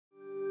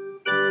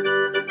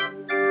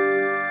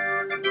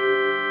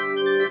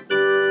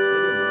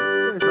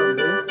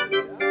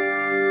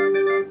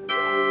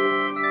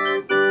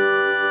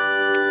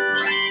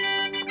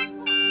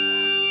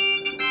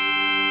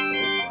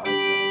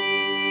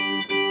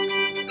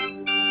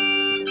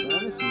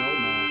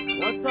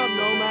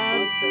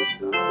Oh!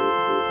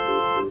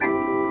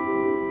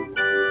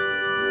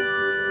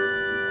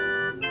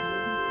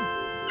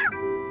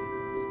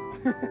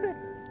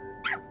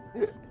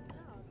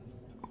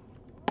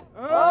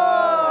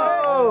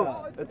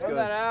 That's good.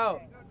 That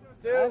out.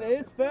 That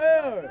is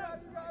fair.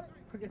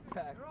 Look at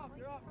Zach.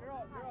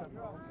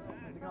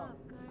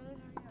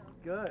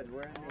 Good.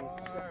 We're in the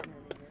second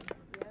inning.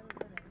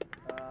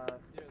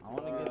 I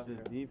want to get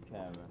this deep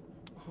camera.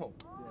 Oh,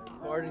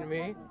 pardon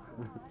me.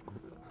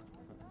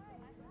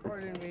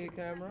 Pardon me,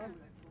 camera.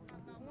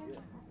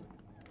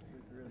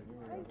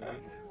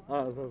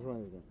 Oh, that's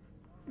funny.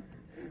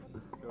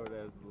 Short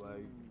ass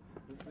legs.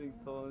 This thing's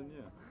taller than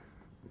you.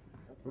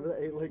 Remember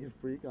the 8-legged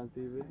freak on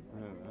TV? Yeah,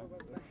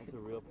 right? That's a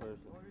real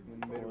person. In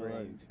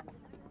mid-range.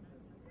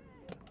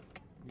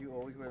 You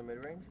always wear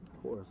mid-range?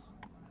 Of course.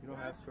 You don't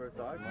have short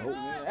socks? Nope.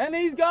 And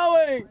he's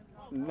going!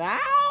 Now!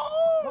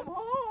 Come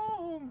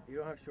home! You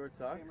don't have short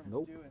socks?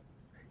 Nope.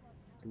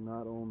 Do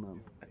not own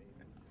them.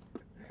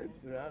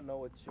 Do not know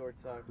what short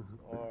socks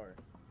are.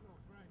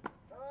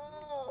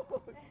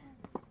 Oh!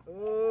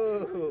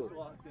 Ooh! Just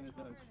walked in his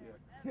own shit.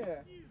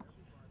 Yeah.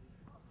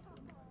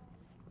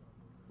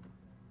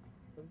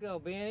 Let's go,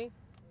 Benny.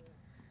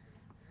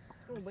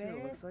 Let's go, Benny.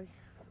 It looks like.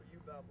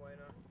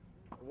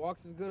 A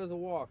walk's as good as a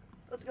walk.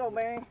 Let's go,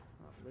 man.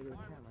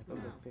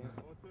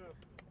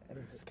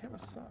 This camera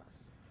sucks.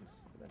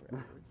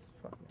 It's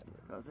fucking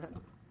Does it?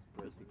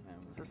 Where's the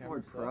camera? It says the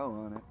word pro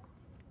on it.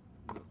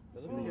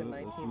 Doesn't make a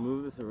 19. Let's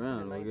move this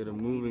around. We'll get a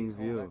moving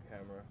view.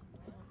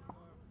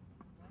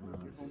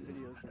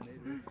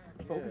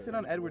 Focus in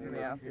on Edwards in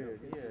the outfield.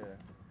 Yeah.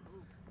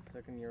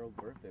 Second-year-old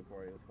birthday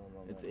party was going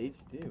on. It's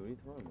HD. What are you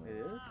talking about? It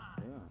is?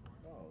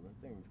 Yeah. Oh, this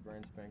thing's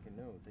brand spanking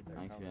new.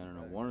 Actually, I don't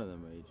know. One of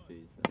them are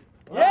HDs.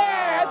 So.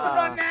 Yeah! That's a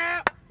run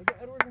now! Look at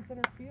Edwards in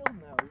center field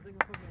now. He's like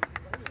a fucking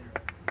player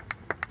now.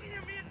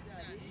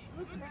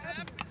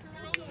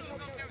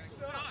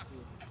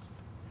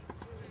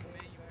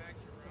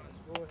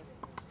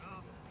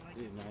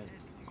 Dude, nice.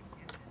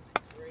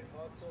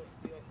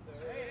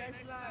 Hey,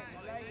 next line.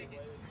 I like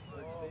it.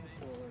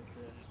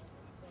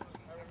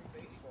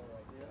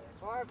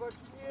 All right, but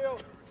you.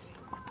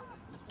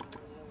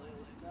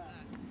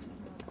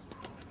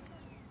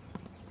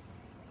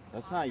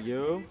 That's not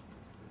you.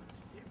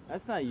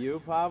 That's not you,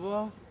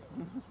 Pablo.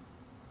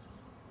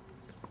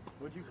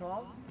 What'd you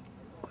call?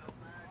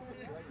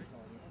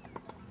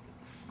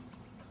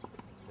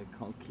 The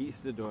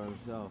conquistador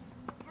himself.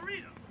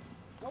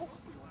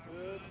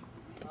 Good.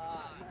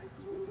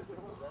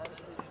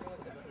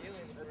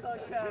 That's on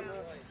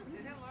camera.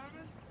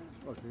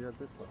 Oh, so you got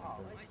this one.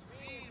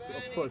 So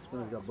of course,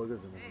 Spinner's got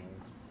boogers in his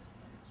nose.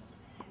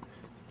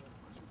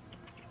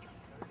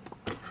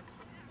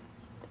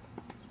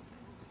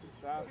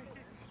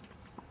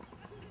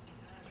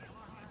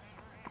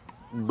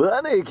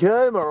 Bunny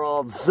Kamer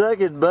on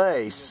second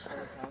base.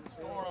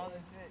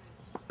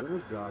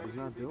 Spinner's job, he's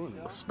not doing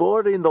it.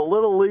 Sporting the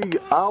Little League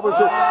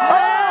Albertson.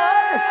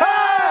 Oh, it's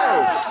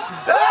high!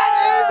 That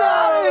is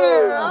out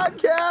here on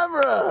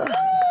camera!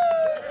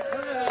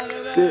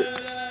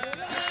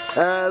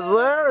 And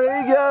there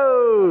he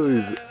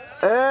goes.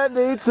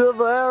 Andy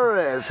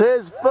Taveras,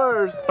 his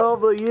first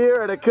of the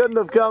year, and it couldn't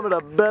have come at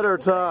a better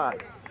time.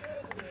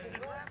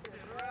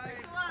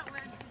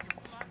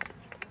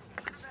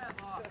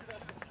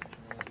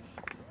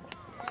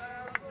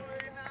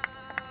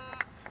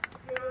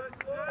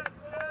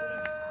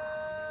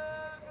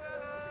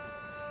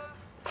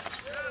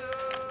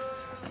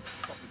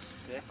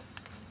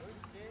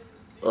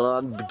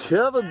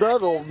 Kevin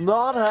Bendl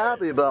not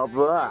happy about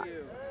that.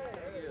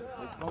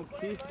 The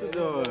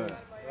conquistador.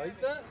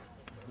 Like that?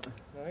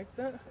 Like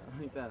that?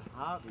 I like that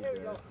hobby,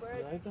 dude.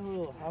 You like that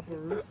little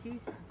hopperooski?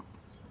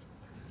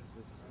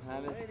 This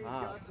hat is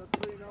hot.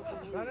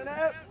 Running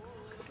out.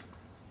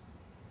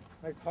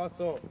 Nice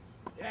hustle.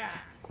 Yeah.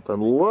 And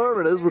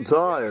Lerman is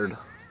retired.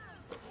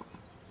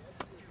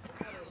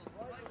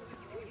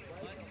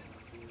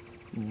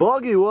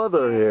 Buggy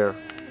weather here.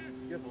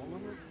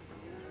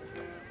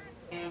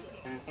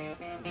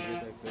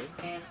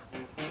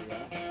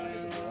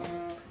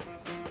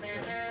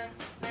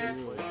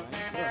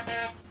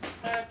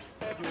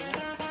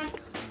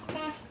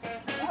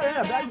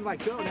 Back to my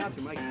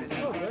co-announcer, Mike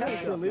Spinner. Oh, Larry's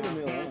still leaving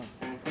me alone.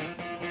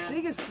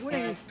 Biggest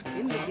swing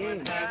in the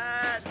game.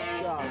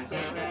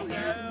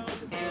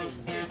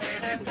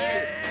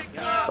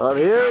 And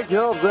here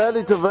comes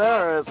Andy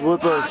Taveras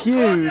with a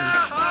huge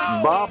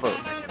bopper.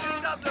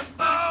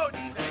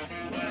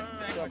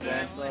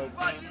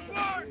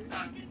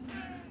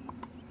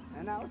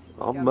 And now let's get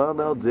I'm not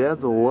now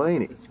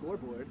Delaney. the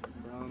scoreboard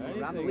from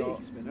around the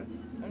league, Spinner.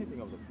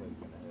 Anything over the plate's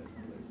gonna hit,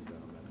 ladies and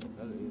gentlemen.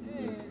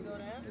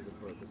 That is a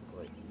perfect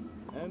plate.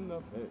 And the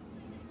pitch.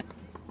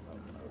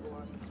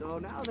 So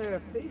now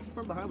they're faced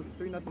from behind with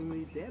a 3-0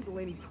 lead. Dan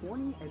Delaney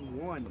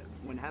 20-1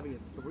 when having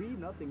a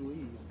 3-0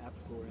 lead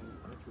after 4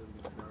 innings. That's really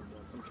going to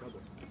cause some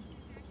trouble.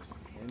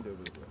 And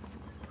over the plate.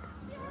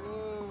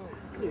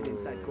 Good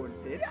inside corner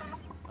pitch.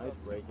 Nice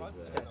break into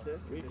that. Testa.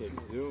 We could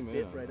zoom in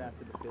Spit on right that.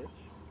 after the pitch.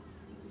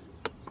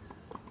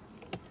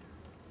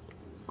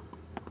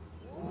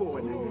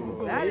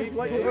 Oh, that is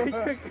what you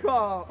like to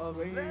call a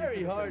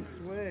very hard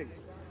swing.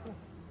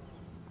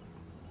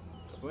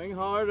 Swing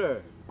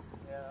harder.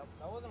 Yeah,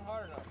 that wasn't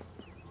hard enough.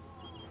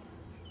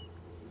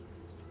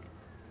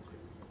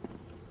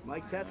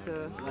 Mike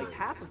Testa, like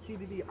half of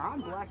TBB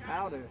on black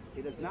powder.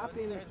 It has not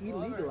been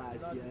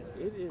illegalized yet.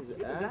 It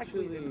is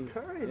actually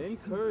encouraged.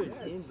 Encouraged,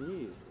 Yes.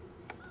 indeed.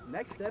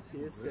 Next step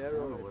is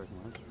steroids.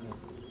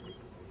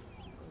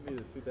 It'll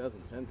be the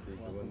 2010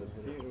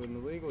 season when the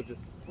league will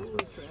just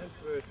fully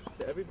transfer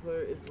to every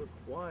player is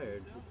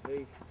required to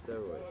take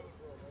steroids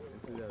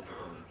in 2010.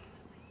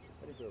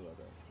 How do you feel about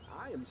that?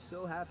 I am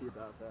so happy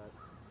about that.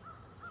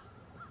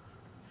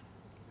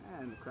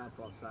 And the crowd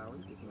falls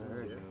silent.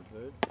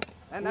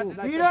 And that's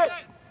Beat it!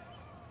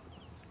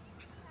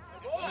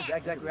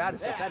 Zachariadis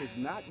said that is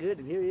not good,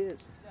 and here he is.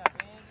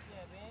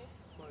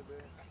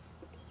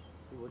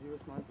 What do you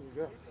respond to the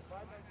girl?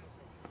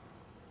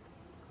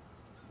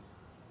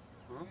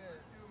 Huh?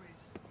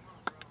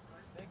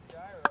 Big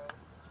gyro.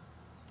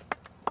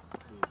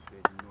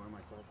 Ignore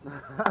my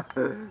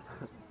question.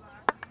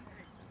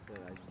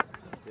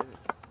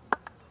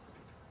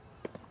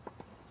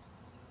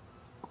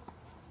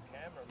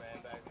 Cameraman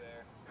back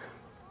there.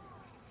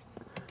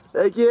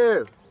 Thank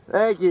you.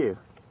 Thank you.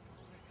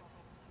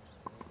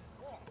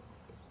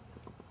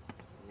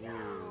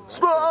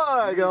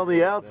 Spike on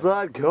the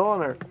outside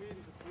corner.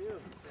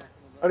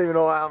 I don't even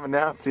know why I'm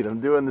announcing. I'm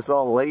doing this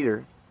all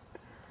later.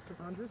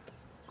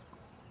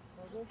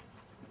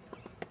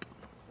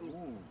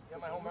 You got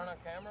my home run on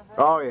camera,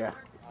 bro? Oh yeah.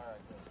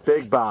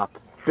 Big bop.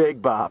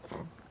 Big bop.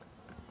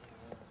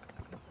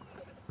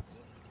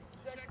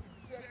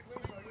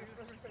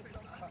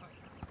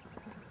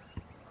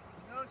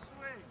 No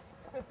swing.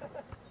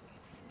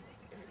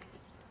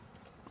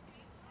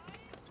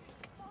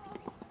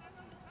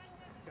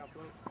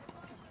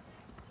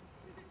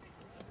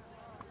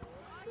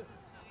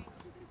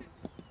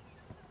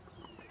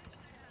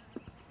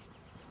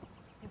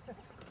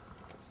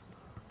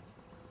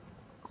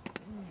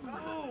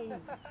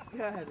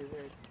 God, it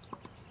hurts.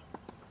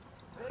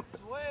 Big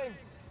swing.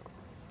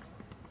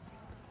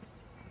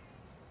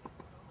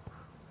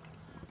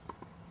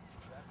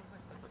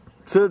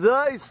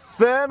 Today's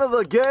fan of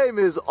the game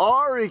is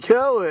Ari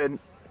Cohen.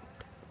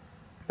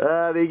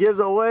 And he gives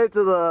away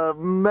to the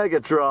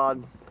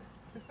Megatron.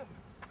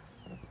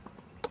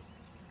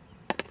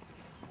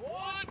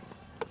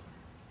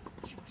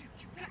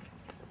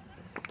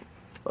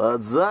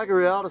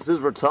 Zachariadis is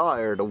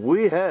retired.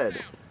 We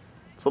head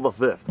to the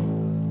 5th.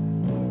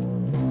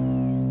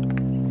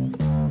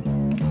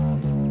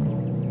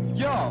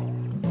 Yo!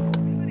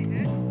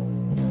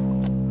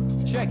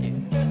 Check it.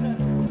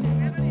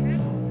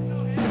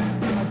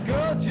 A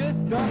girl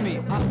just dumped me.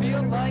 I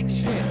feel like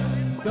shit.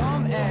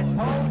 Dumb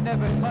asshole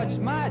never touched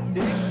my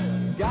dick.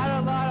 Got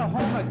a lot of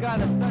homework,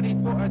 gotta study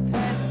for a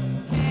test.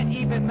 Can't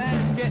even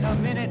manage get a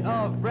minute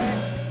of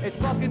rest. It's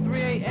fucking 3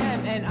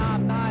 a.m. and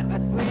I'm not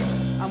asleep.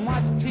 I'm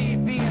watching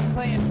TV and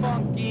playing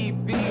funky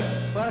beats.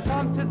 But I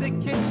come to the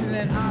kitchen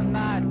and I'm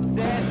not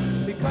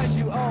sad. Because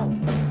you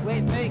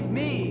always make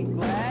me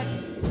glad.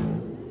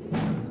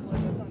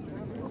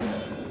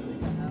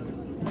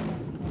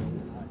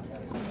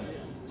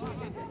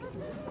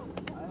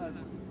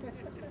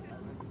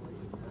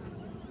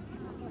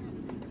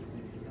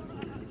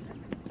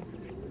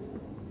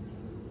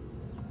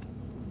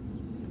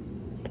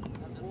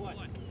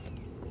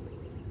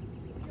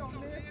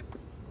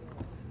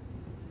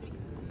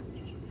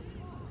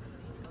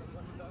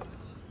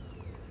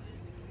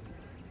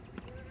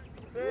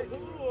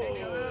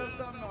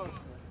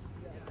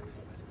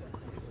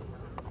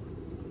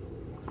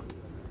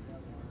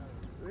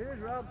 Here's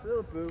Rob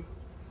Philippou.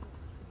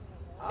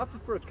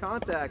 Opted for a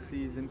contact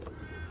season.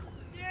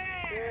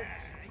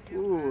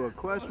 Ooh, a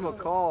questionable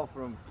call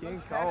from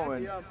King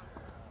Cohen, the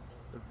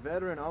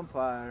veteran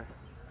umpire.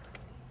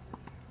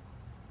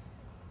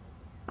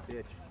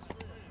 Bitch.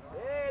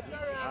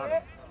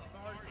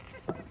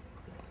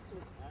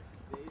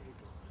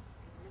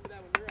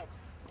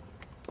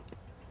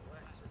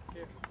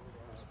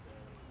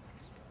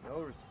 No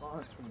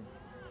response from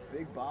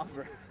Big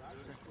Bopper.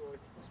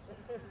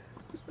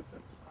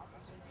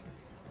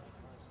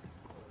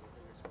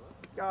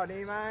 Go,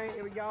 D, mate.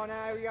 Here we go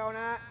now. Here we go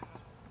now.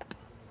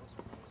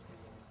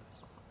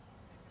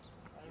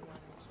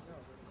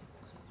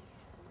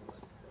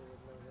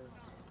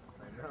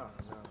 I know.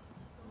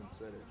 Someone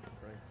said it.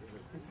 Frank said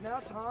it. It's now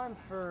time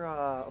for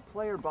a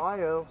player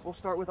bio. We'll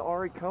start with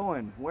Ari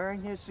Cohen,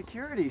 wearing his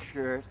security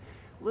shirt.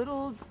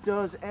 Little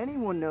does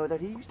anyone know that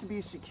he used to be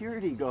a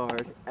security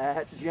guard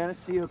at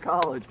Geneseo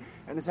College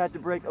and has had to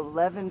break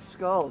 11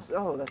 skulls.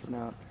 Oh, that's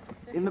not.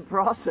 In the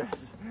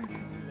process.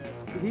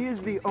 He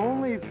is the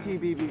only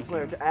TBB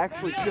player to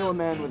actually kill a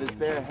man with his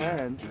bare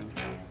hands.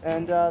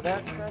 And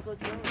that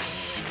translates to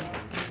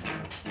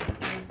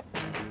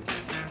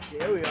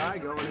Here we are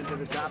going into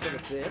the top of the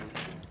 5th.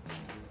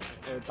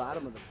 Or the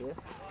bottom of the 5th.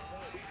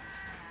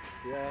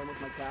 Here I am with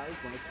my colleague,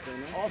 Mike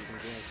Spinner. Awesome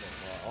game so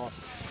far.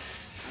 Awesome.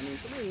 I mean,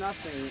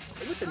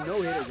 3-0 with a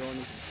no-hitter going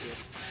into the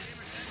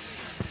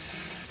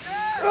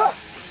 5th.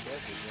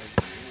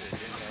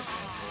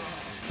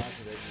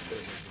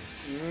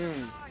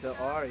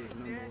 Ari,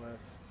 nonetheless.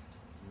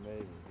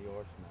 Maybe the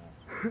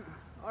Horseman.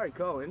 Ari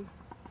Cohen,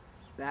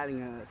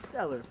 batting a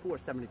stellar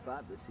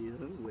 .475 this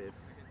season with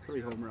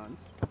 3 home runs.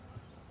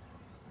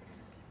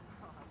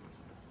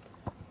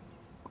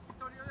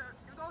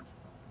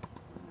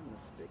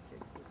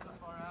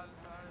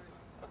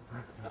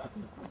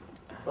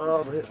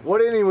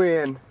 What inning we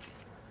in?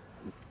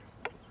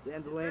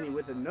 Dan Delaney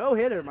with a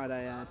no-hitter, might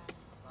I add.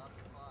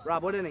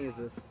 Rob, what inning is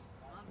this?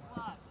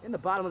 In the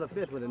bottom of the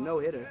 5th with a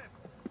no-hitter.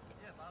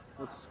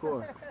 What's the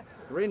score?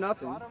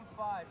 3-0.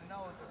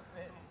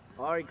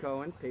 Ari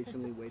Cohen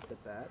patiently waits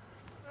at bat.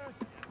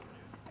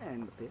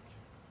 And the pitch.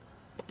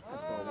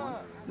 That's ball 1.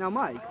 Now,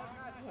 Mike,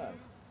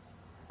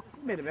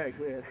 you made it very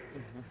clear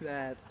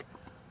that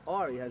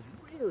Ari has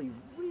really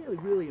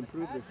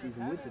improved this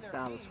season with his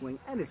style of swing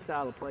and his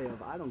style of play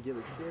of, I don't give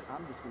a shit,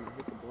 I'm just going to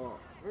hit the ball.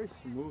 Very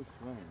smooth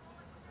swing.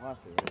 Watch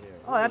it right here.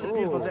 Oh, that's a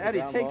beautiful Eddie.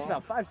 It takes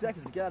about 5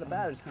 seconds to get out of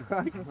batter's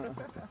box.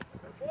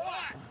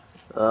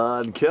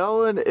 And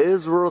Cohen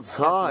is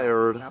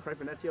retired. Now Frank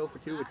Venezia 0 for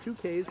 2 with 2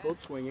 Ks,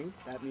 both swinging.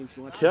 That means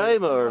he wants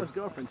Kamer, his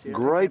girlfriend's here.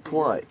 great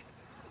play.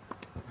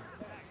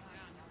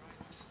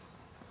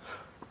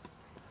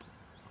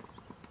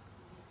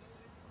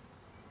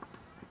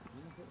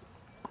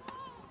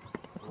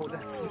 Oh,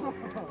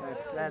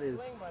 that is.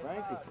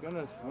 Frank is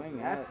gonna swing.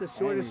 That's the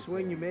shortest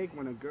swing you make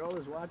when a girl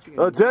is watching.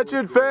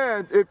 Attention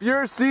fans, if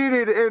you're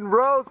seated in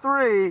row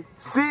 3,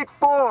 seat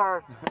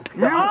 4,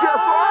 you just...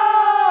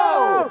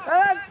 Oh!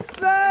 That's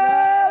it!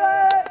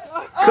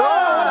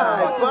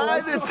 Caught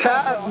by the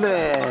tap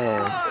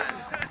man.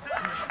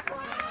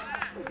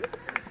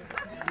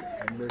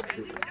 I missed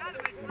it.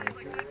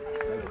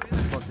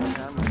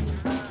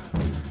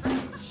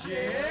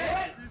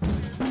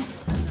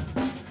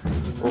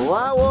 Well,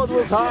 that one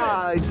was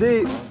high,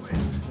 deep.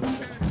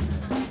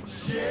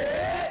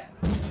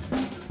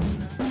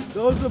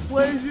 Those are the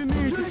plays you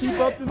need to keep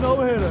up the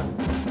no-hitter.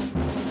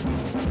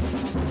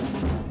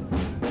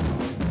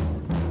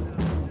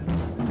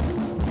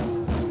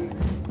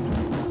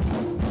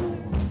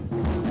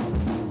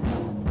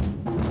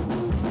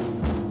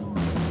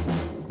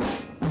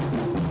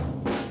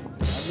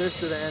 I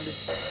missed it, Andy.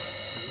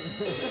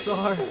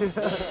 Sorry.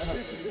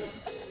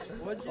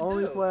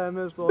 Only play I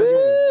missed all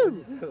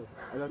game.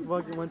 And I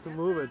fucking went to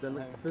move it,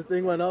 then the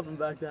thing went up and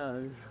back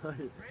down.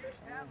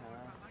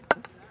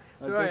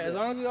 It's alright, as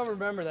long as we all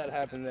remember that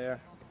happened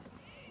there.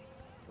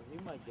 He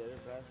might get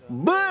it back.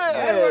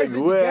 Big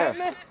whiff.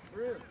 Edwards,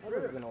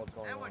 did you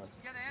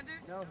get Andrew?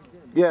 No, he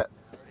didn't. Yeah.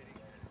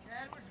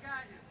 Edwards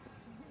got you.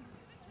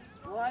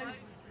 Slice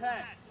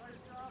pass.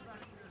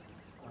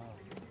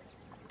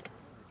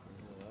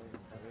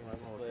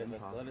 I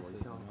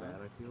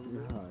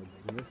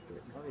missed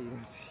it.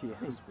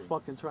 I was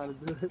fucking trying to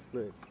do this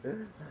thing.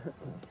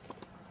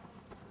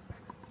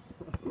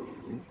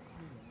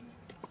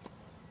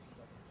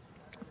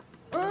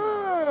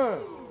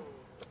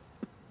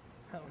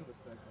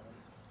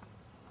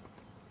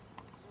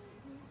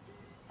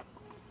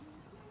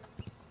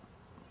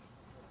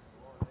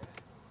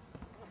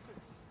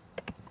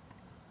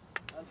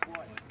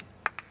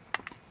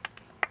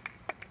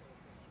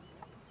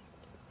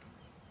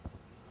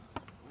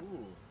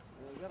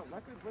 We got a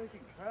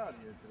record-breaking crowd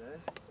here today.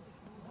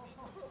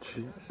 Gee.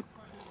 7.5.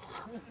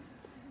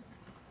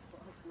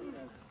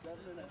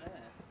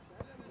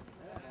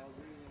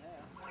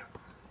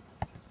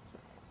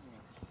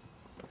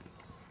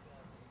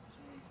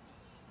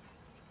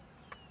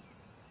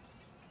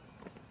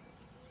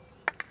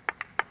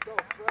 Go,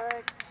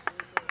 Frank.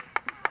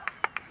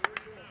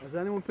 Has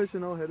anyone pitched a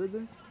no-hitter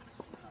there? It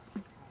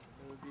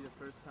would be the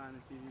first time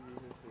in TBB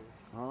history.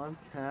 On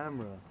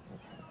camera.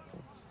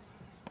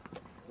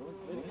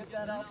 Get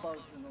that outpost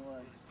in the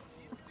way.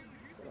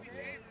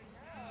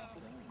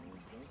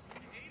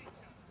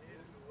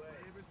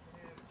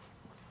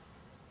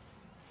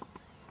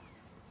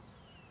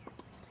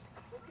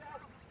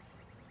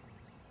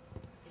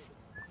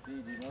 Do you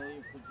know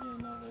you're pitching a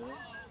no-hitter?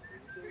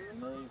 You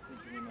know you're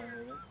pitching a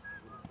no-hitter?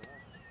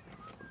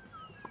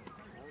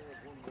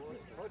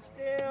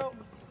 Touchdown.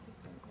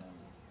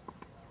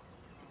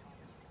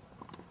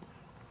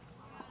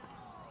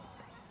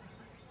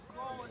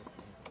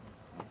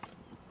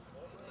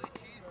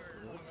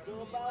 Let's go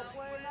about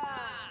playing now.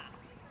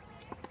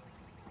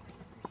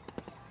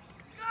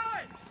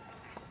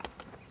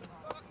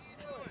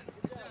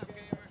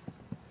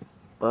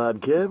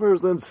 And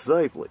Kamer's in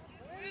safely.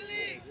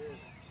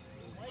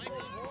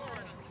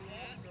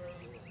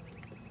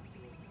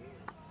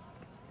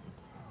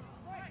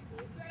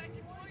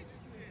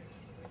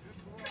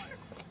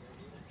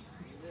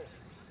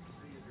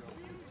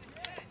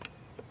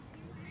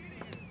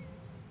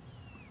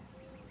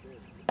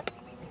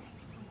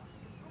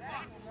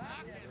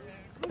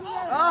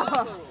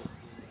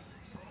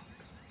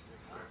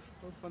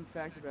 Fun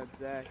fact about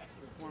Zach,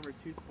 the former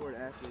 2-sport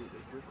athlete, the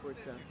Brookport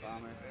South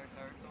Bomber,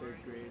 3rd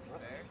grade,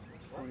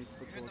 20s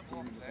football team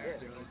in the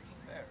backyard.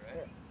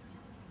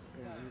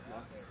 Apparently he's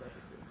lost a step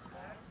or 2.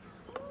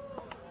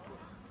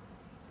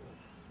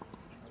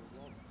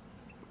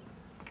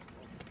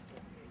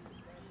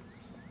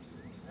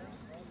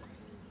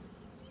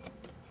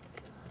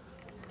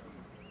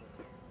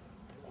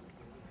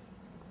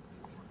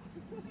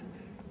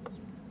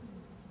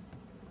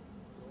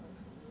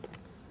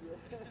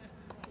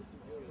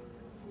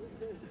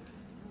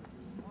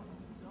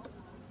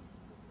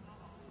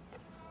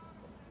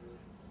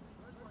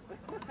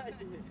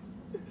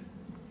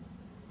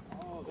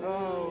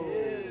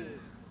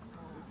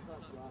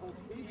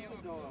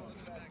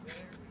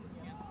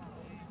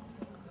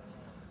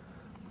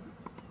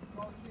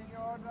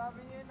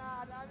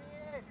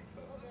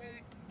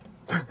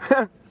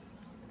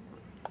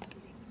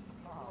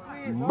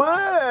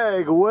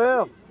 Big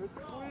whiff.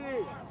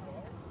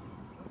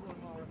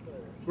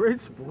 Great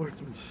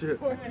sportsmanship.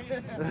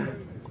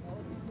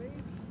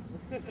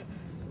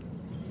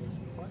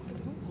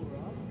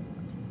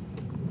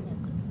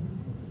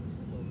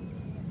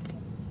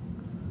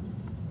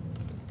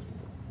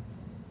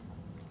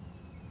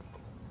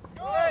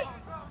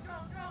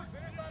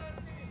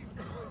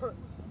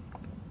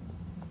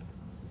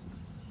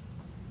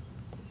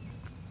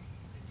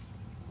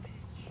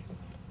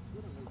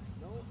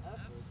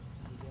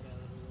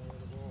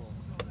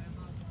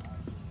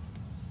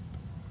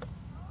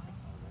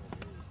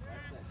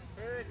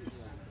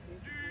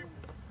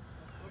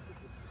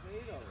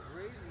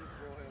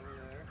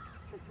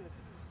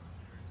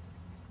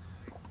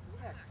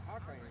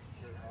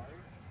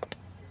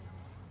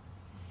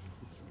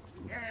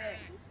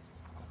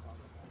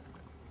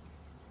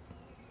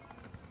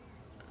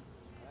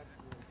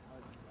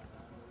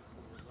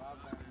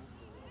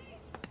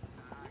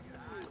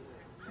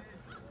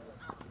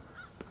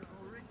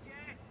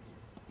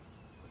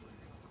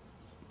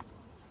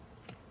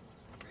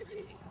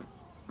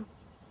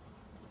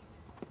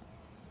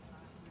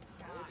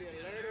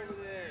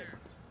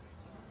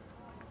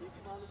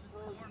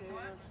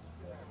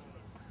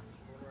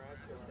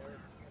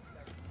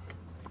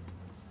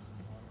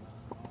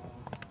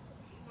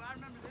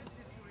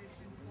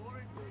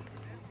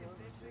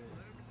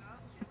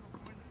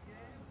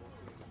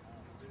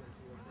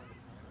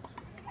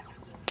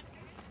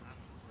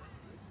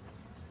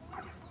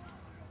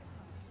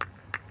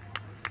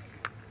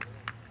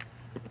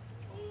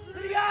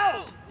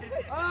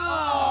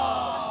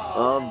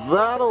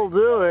 That'll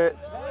do it.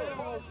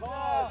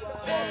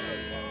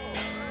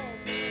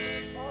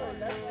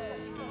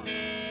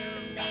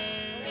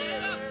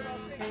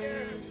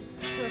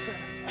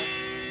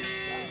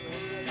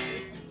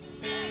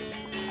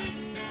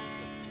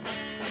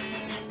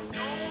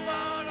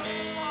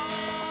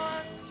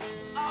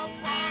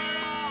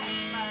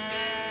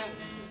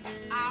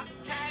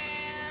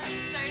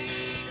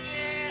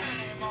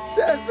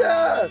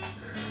 Testa!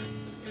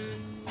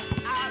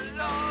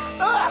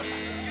 Ah!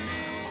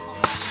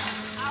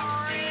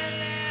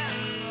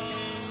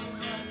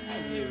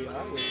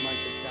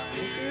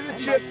 Look at the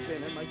chip.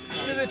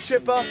 Look at the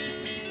chipper.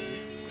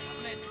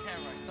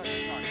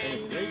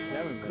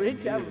 Great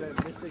cameraman,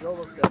 missing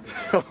almost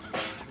everything.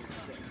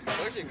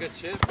 There's a good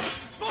chip.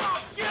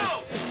 Fuck you!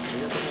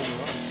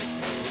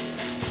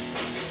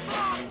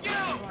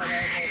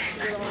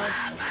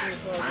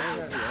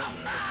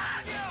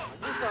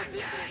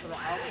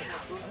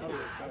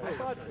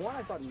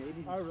 I thought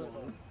maybe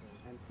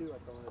and two, I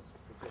thought.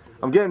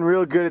 I'm getting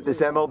real good at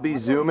this MLB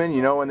zoom in.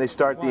 You know when they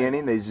start the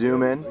inning, they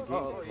zoom in.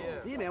 Oh,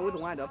 yeah, man, with the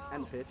windup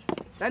and the pitch.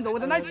 Bendl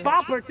with a nice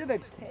bopper to the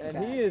And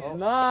he is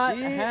not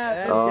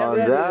happy. Oh,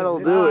 that'll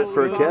do it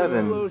for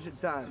Kevin. Explosion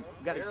time.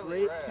 We've got a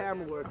great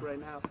camera work right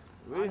now.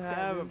 We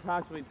have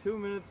approximately 2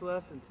 minutes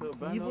left until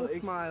Bendl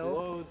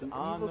explodes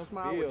on the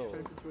smile field. which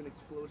turns into an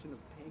explosion of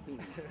pain.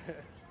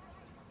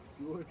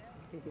 Pure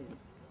pain.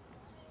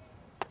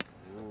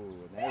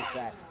 Ooh, nice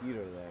back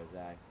heater there,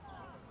 Zach.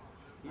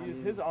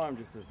 His arm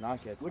just does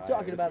not get tired. We're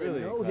talking about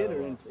really a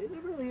no-hitter, and it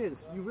really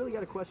is. You really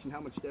got to question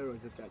how much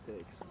steroids this guy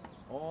takes.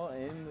 All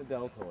in the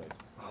deltoid.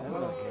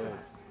 Oh,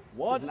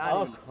 What This is a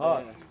not even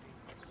cut. fair.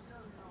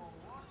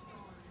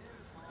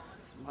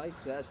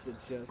 Mike Testa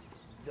just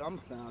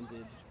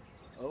dumbfounded.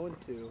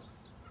 0-2.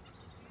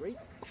 Great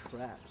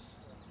traps.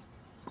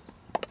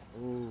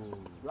 Ooh.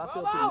 Rob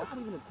Philippou not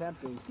even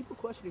attempting. People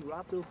questioning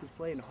Rob Philippou's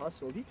playing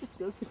hustle. He just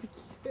doesn't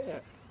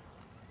care.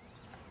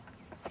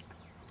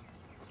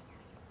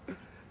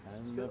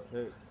 And the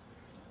pitch.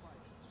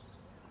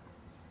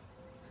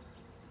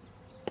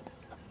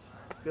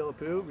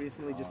 Philippou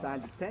recently just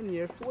signed a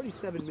 10-year,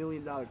 $47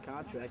 million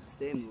contract to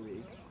stay in the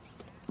league.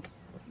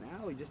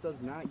 Now he just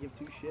does not give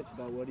two shits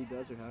about what he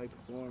does or how he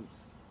performs.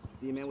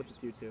 D-man with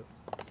the 2-2.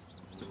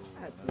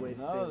 That's the way to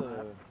stay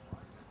alive.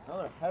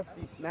 Another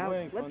hefty swing. Now,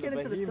 let's from get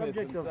into the behemoth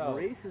subject himself. of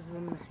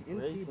racism in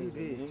TBB.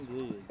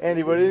 Indeed.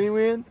 Andy, what did he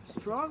win?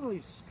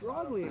 Strongly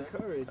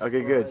encouraged.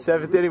 Okay, good.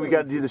 Seventh inning, we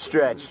got to do the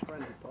stretch.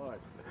 Friends apart.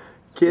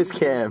 Kiss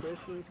cam.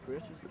 Christians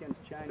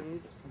against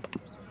Chinese.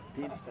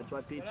 That's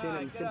why Pete Chin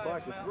and Tim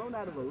Park were thrown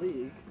out of the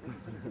league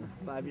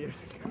 5 years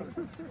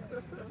ago.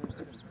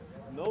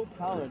 No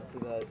tolerance for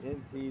that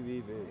in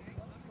TBB.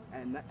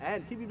 And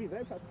TBB,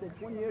 very proud to say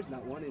 20 years,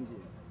 not one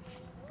Indian.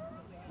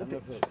 And the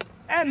pitch.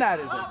 And that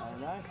is it.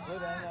 And that's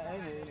good on the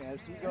inning as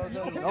he goes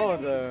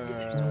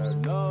another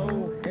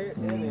no-hit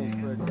inning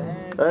for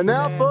Dan. And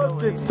now,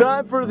 folks, it's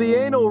time for the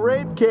anal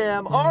rape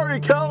cam.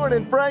 Ari Cohen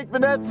and Frank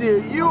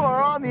Venezia, you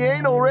are on the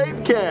anal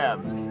rape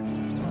cam.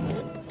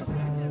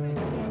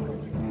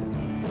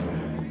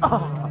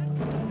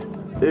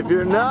 If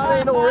you're not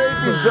anal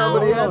raping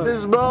somebody at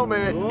this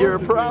moment, you're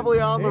probably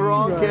on the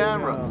wrong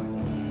camera.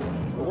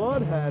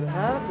 What had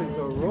happened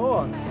to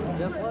Ross?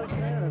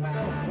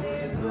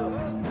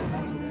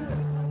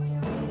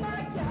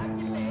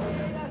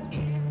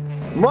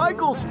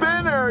 Michael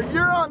Spinner,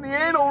 you're on the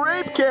anal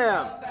rape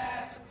cam.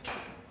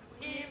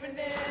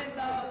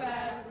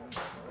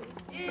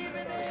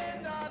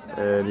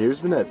 And here's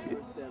Venezia.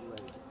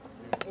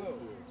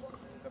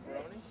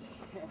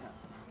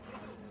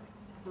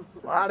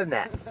 A lot of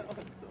nets.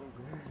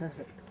 I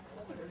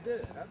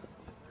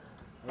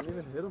didn't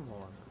even hit him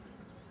hard.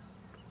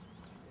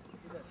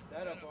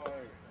 Set up our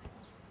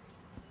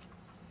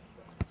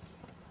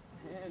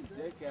and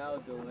dick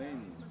out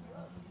Delaney.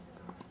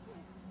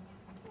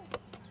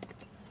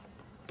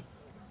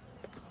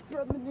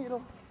 Thread the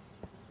needle.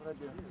 What'd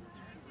I do?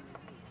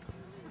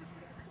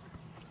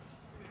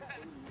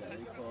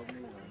 He called me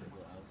when to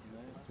go out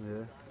tonight.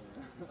 Yeah.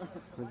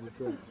 What'd you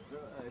say?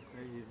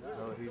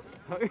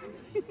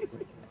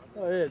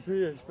 Oh yeah, 2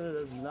 years later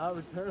does not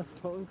return a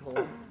phone call.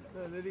 No,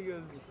 then he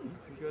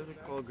goes to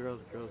call girls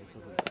because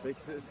of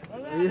fixes.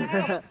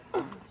 Yeah.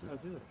 No,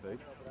 she's a fix.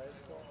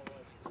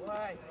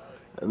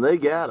 And they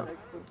got him.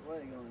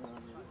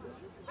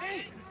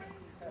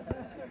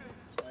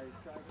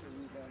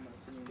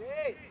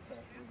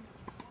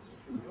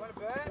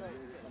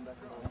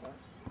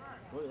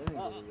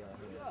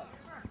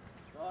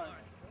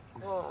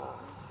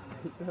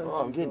 Oh,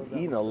 I'm getting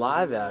eaten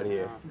alive out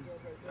here.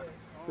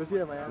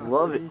 Especially at my average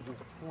Love it. age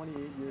is 28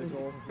 years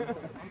old.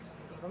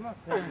 I'm not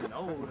saying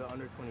no to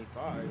under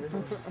 25.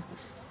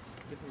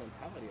 Different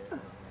mentality.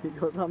 He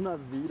goes, I'm not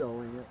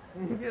vetoing it.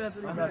 Yeah, that's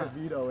what I'm not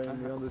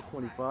vetoing the under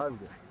 25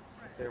 game.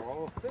 They're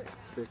all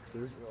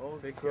Fixes.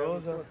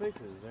 Girls are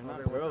fixes. They're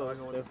not girls.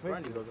 They're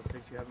fixes. Those are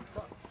fix you haven't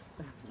fucked.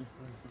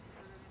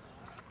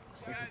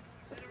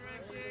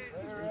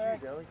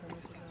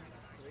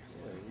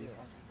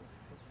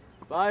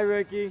 Bye,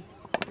 Ricky.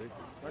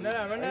 Run that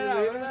out, run that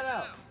out, run that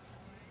out.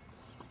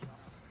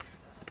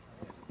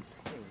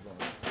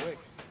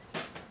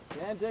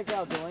 Can't take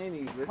out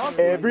Delaney.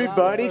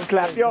 Everybody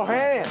clap your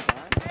hands.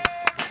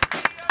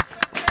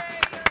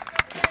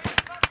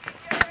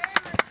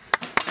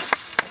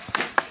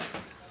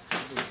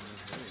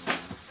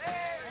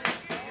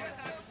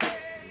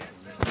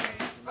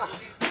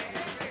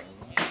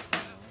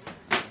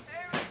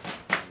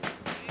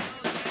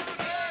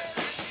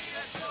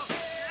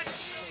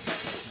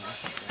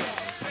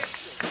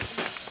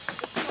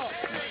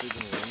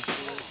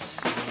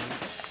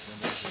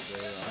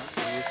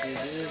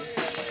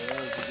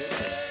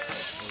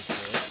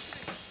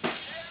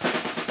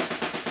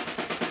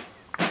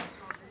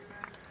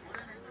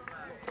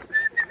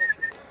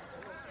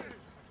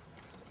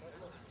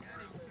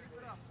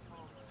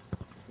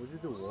 Would you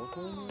do walk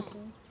home or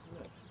something?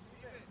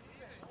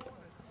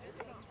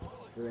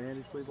 Did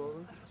Andy sleep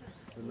over?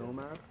 The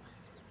Nomad?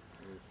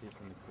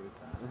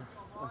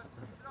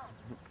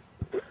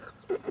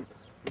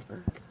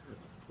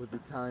 With the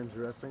Times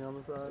resting on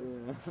the side?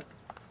 Yeah.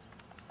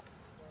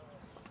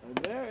 And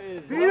there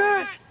is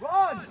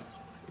Run!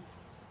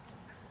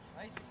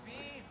 Nice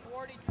speed,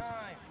 40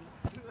 times.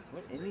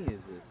 What inning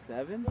is this?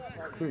 7? Oh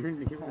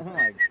You my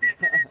god.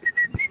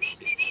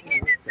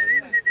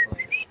 7?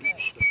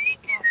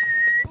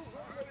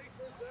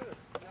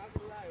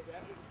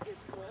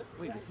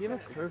 Wait, does he have a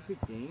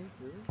perfect game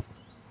too?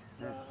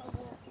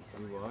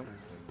 You are?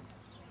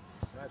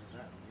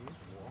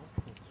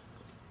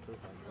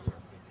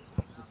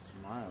 Just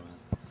smiling.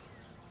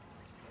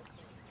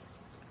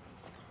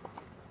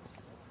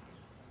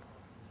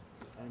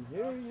 And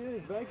here he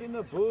is, back in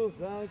the booth,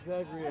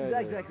 Zachariadis.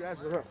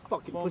 Zachariadis with her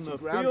fucking From puts the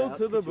his ground field out,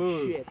 to the piece of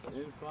booth shit.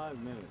 in 5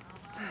 minutes.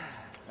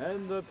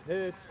 And the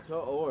pitch to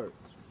Orts.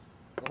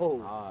 Oh,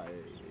 High.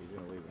 He's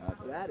going to leave it out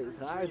there. that is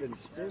higher than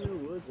Spinner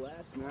was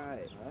last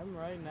night. I'm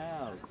right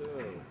now,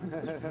 too.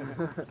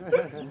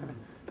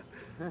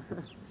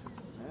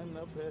 And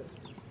the pitch.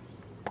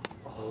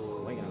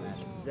 Oh, wait on that.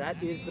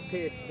 That is the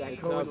pitch that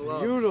It's Cohen a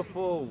loves.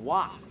 beautiful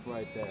wop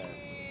right there.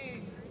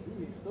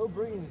 He's still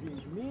bringing the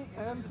meat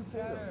and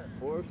potatoes.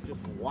 Orts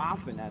just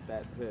whopping at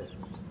that pitch.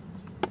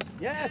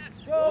 Yes!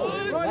 Go!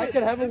 That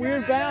could have a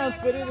weird bounce,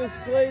 but it is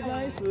played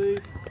nicely.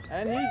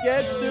 And he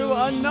gets to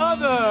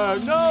another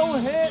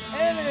no-hit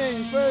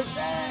inning for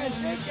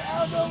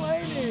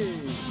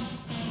Delaney.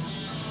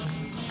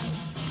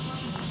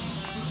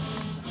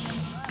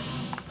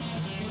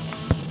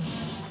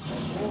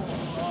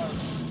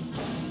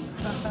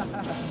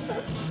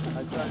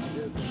 I tried to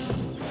do it.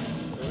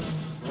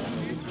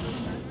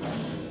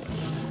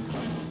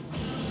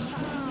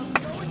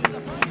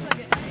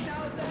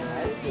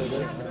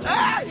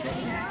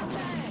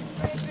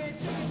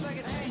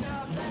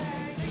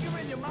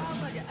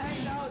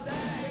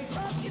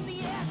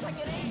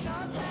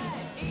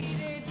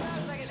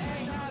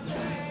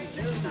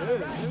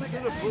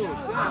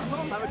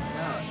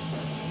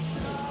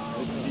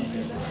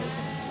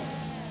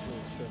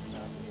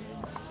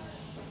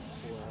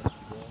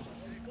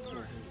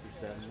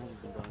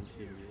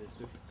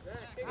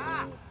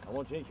 I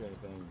won't change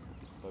anything,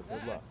 but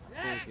good luck.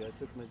 Thank you. I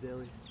took my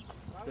daily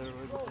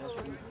steroid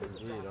injection.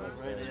 Indeed,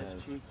 Right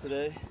ass cheek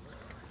today.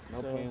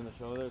 No pain in the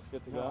shoulder, it's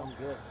good to No, go. I'm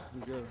good. I'm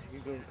good. You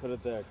go. Put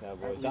it there,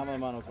 Cowboys. Dame la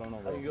mano con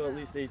I can go at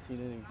least 18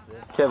 innings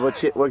today.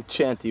 Kev, what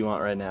chant do you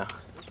want right now?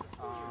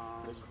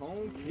 The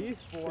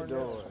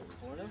Conquistador.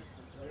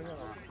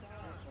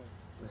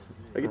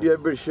 I could do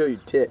everybody show you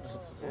tits.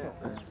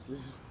 This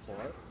is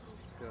fart.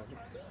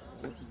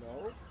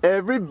 No.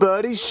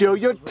 Everybody show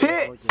your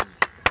tits.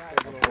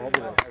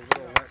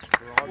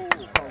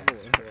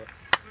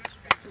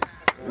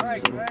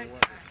 Right.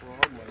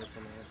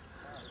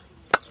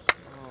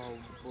 Oh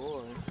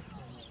boy.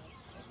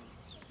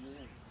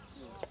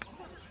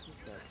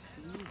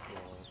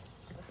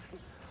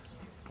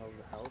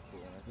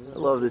 I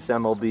love this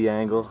MLB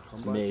angle.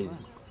 It's amazing.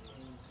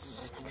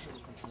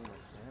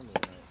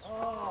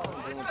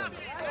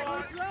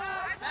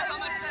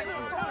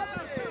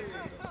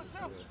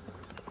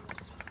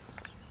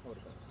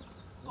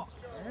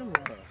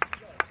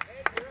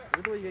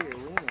 Where do we get your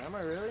room? Am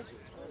I really?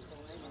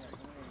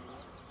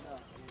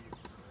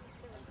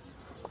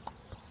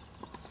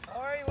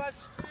 Alright,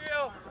 let's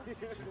steal!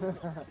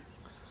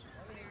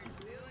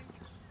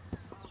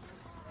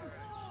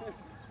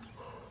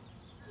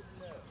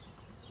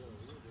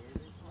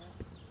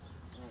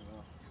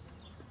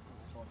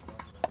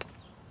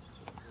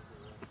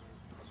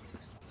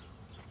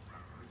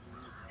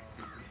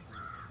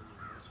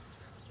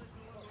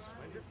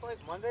 When's your flight?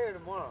 Monday or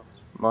tomorrow?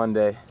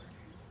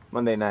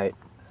 Monday night.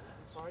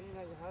 Partying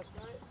at your house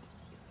tonight?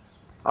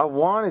 I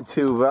wanted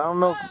to, but I don't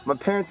know if my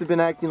parents have been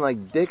acting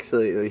like dicks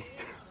lately.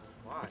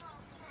 Why?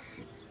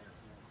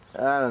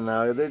 I don't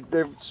know.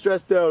 They're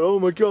stressed out. Oh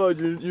my God,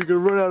 you're gonna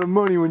run out of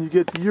money when you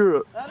get to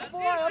Europe. That's the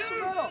boy, that's the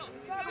middle!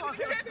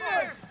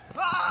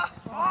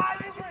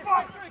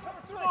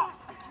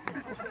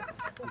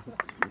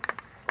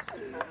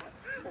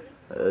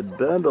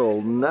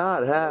 Bendl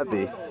not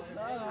happy.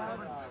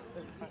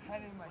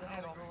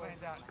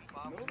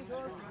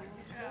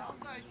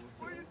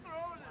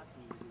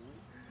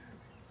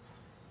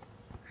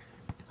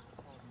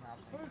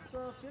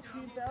 First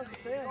 15,000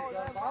 fans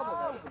got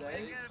bobbleheads today.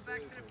 Get it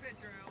back to the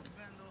pitcher,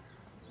 Bendl.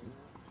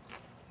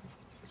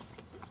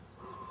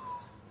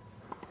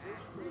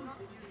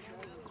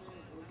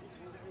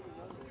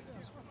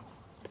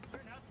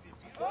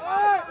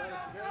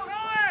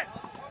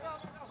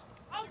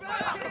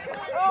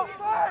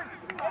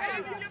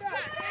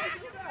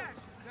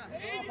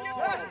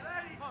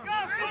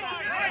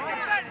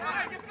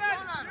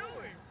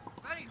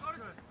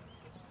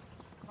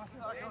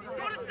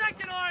 Go to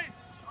second, Art!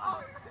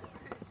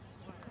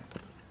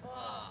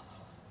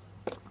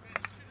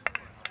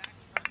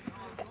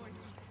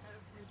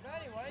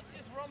 Anyway,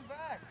 just run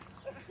back.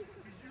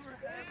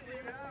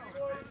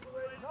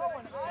 No,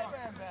 when I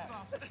ran back.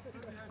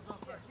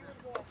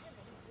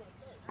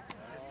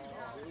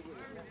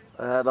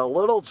 I had a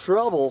little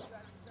trouble.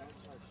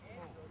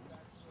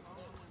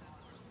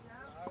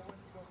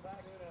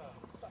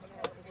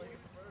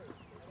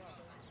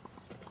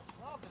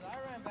 No, because I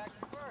ran back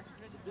first.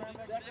 You just ran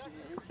back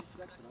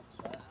second.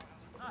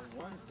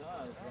 One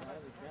side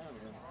behind the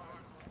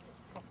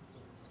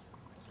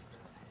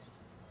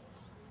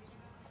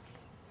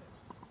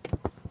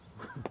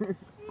camera.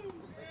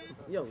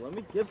 Yo, let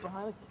me get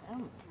behind the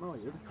camera. No,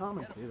 you're the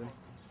commentator.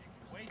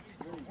 Wasted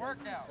your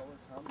workout.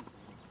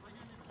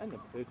 And the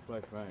pitch by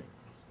Frank.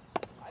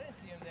 I didn't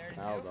see him there. Did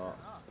Fouled you? off.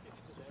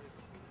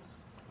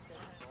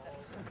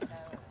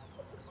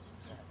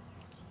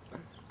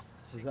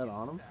 Is that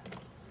on him?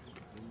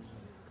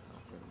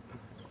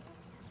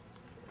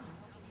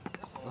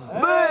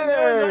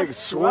 Big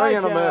swing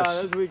and a miss.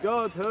 As we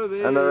go to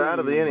the And they're out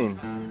of the inning.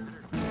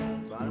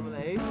 Bottom of the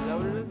eighth, is that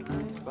what it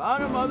is?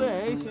 Bottom of the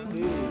eighth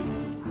indeed.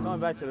 Going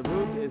back to the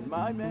booth is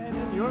my man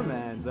and your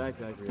man,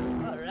 Zachariadis.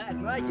 Alright,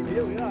 Mike, and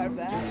here we are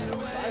back.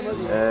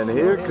 And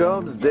here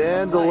comes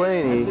Dan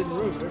Delaney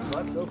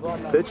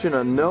pitching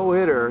a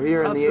no-hitter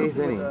here in the eighth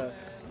inning.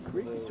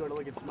 Creepy sort of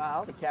looking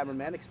smile, the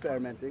cameraman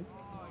experimenting.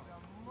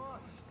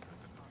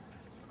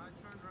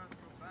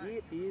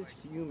 It is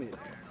humid.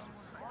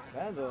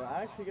 Bendl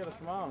actually got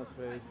a smile on his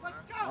face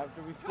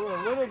after we saw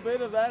a little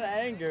bit of that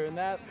anger in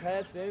that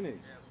past inning.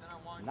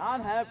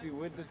 Not happy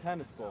with the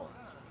tennis ball.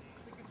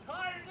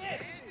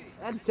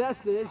 And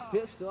Testa is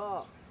pissed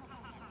off.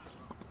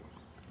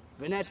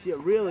 Venezia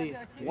really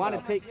want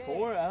to take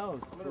 4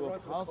 outs to a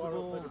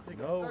possible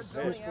no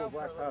hit. Full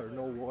black powder,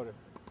 no water.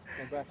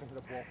 Come back into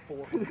the ball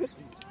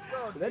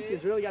 4.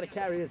 Venezia's really got to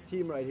carry his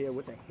team right here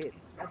with a hit.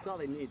 That's all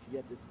they need to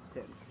get this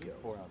tense. He's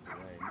 4 outs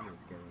away and he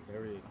is getting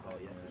very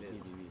excited Yes, at it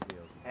is. TBB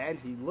field. And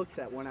he looks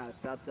at one out.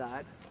 It's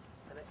outside.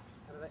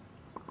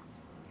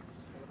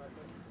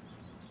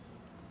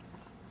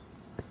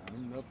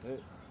 In the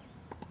pit.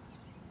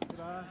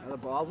 Another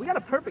ball. We got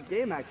a perfect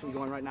game actually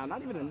going right now.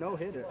 Not even a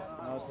no-hitter.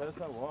 No,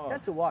 Testa walk.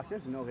 Testa walk.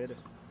 There's a no-hitter.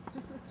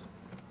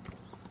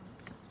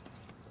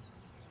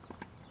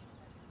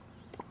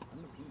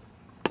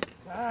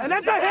 And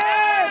that's a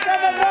hit!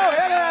 And the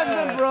no-hitter has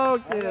been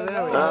broken.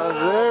 There we go.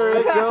 There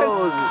it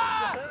goes.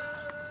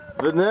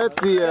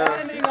 Venezia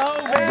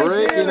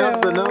breaking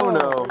up the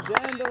no-no.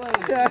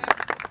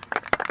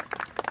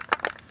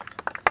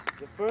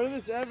 The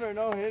furthest ever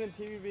no hit in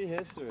TBB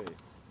history.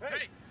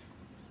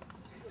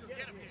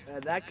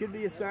 That could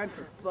be a sign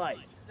for fight.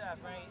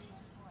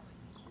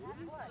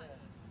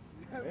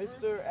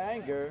 Mr.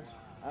 Anger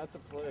at the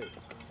plate.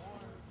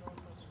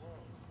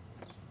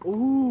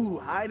 Ooh,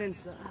 hide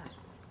inside.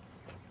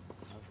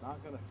 That's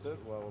not going to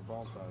sit well with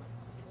ball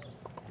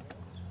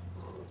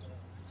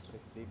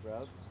Deep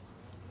route,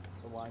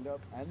 the wind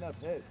up, and the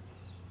pitch.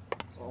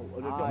 Oh,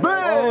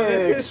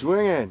 Big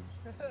swinging.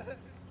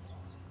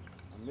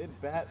 A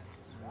mid-bat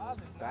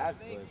bat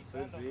flip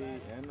could be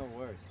in the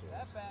works here.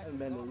 And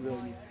Bendl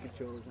really needs to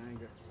control his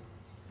anger.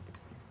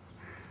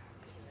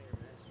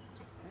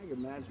 Anger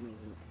management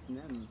is an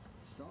NEM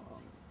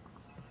song.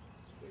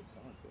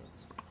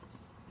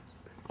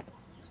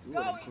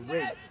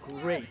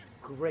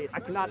 Great. I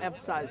cannot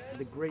emphasize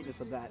the greatness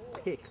of that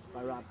pick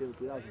by Rob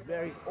Philippou. That was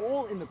very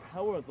All in the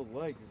power of the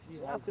legs. He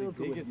has Rob the Philippou with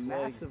biggest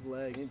massive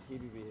legs. in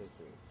TBB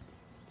history.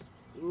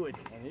 Ooh, And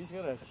he's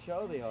gonna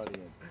show the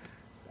audience.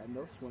 and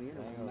no swinging,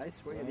 a nice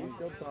swing, and he's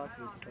still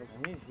talking.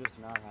 And he's just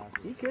not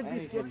happy. He could be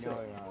Anything schizophrenic.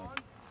 going on.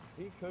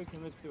 He could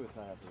commit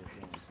suicide after this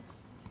game.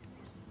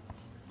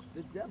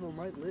 The devil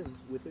might live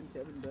within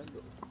Kevin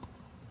Bendl.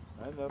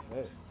 And the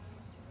pitch.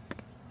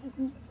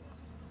 I'm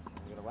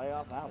gonna lay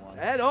off that one.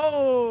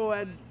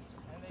 And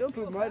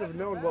Philippou might have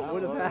known what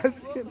would have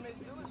happened.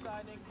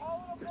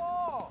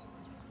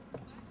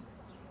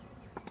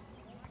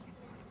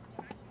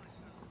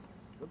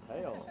 The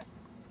pail.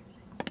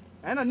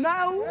 And a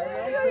now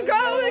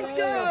going good.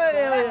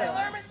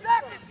 Lerman,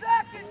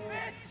 second,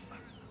 bitch!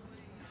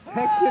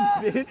 Second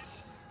bitch.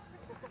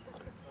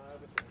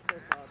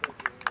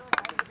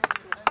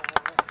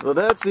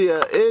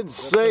 Venezia in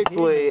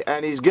safely,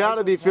 and he's got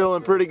to be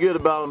feeling pretty good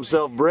about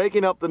himself,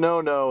 breaking up the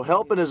no-no,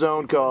 helping his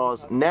own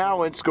cause,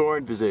 now in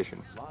scoring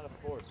position. A lot of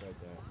force right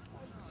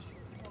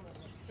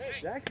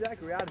there.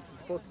 Zachariadis is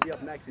supposed to be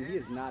up next, and he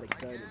is not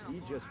excited.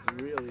 He just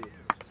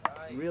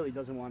really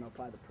doesn't want to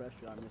apply the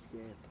pressure on this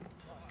game.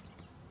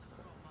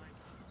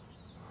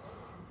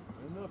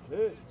 And the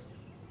pitch.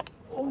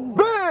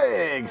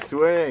 Big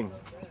swing.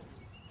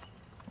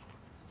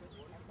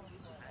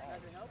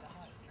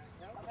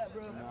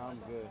 No, I'm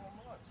good.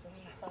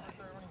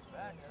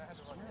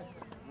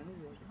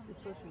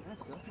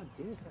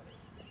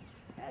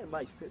 And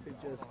Mike Pittman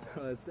just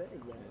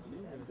saying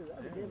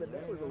that.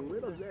 That was a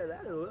little there.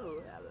 That is a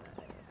little.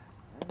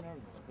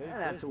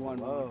 And that's a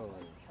 1-1.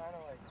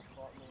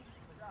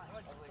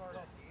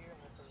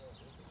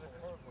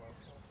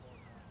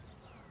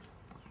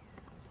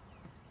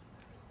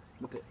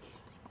 The pitch.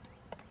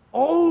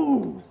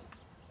 Oh!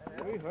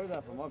 We heard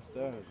that from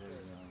upstairs.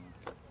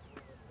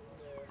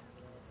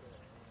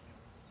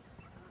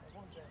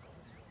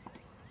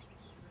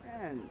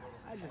 And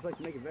I'd just like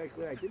to make it very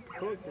clear, I did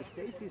propose to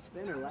Stacy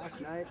Spinner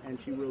last night, and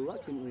she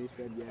reluctantly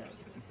said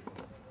yes.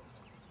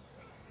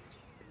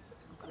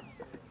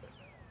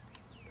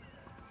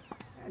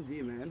 And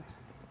D-Man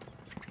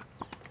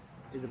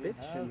is a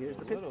bitch, and here's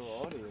the pitch.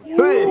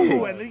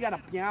 Ooh, and we got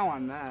a meow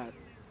on that.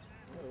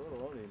 A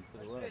little audience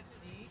to the left.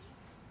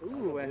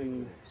 Ooh,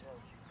 and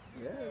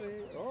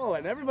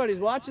and everybody's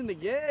watching the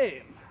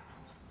game.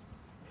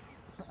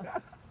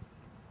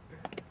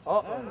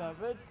 Uh-oh.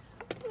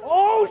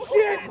 Oh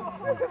shit!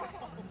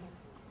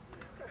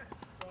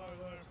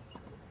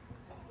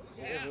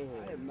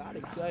 I am not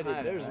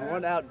excited. There's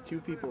one out and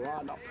 2 people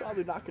on. I'm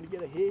probably not going to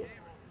get a hit.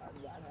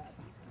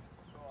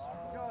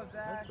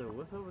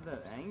 What's up with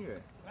that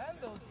anger?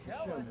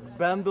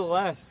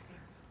 Bendl-esque.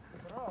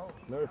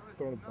 Never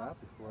thrown a bat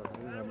before. I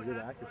didn't have a good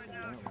accuracy on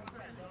that one.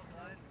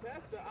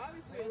 Testa,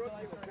 obviously a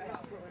rookie with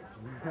pass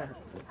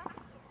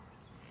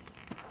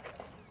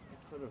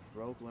Could have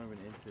broke Lerman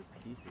into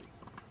pieces.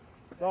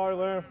 Sorry,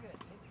 Lerm.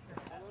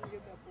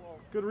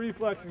 Good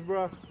reflexes,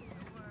 bro.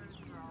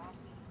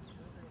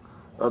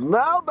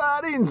 Now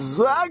batting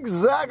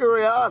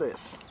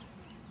Zachariadis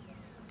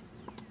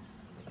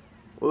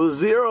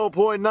with a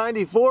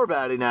 0.94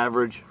 batting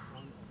average.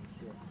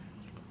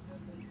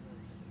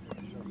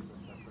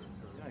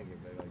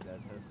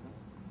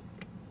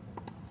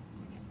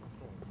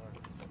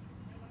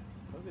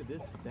 Look at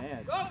this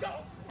stand. Go!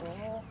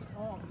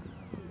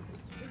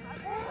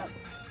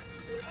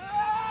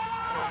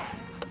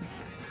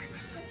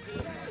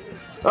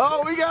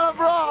 Oh, we got a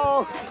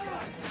brawl.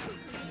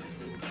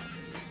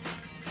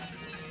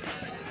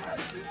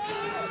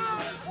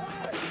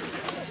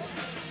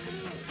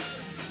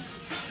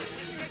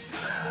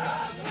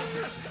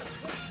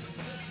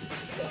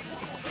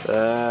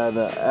 And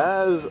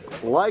as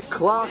like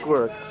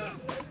clockwork,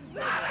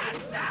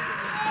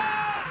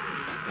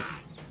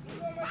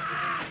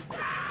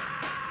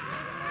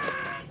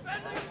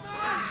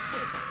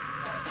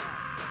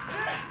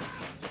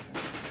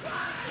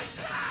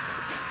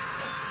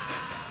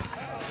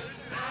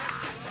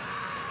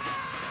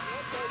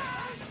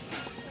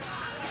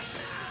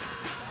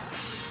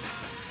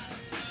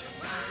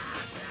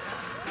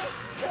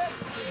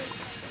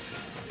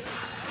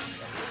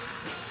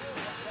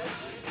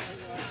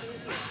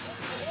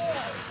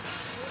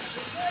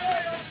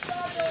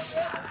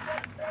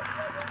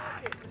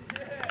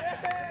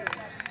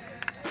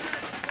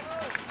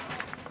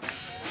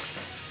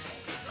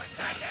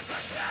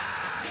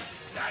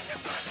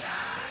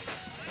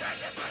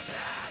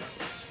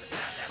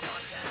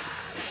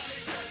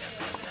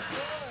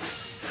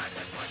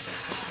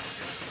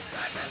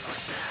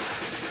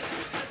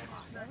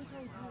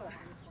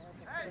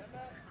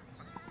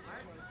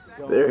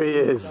 there he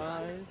is,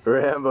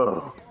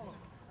 Rambo.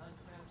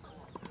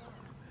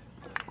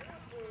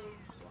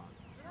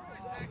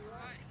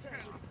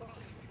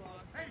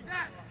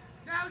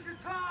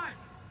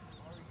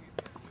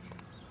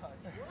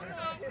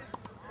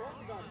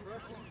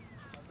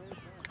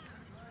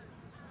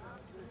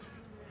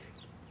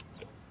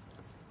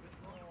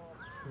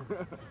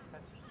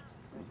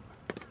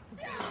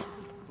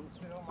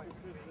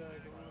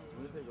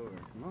 take over.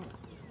 No,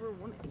 just for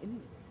one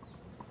inning.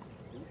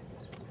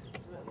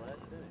 That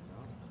last inning,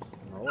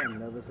 no? No, I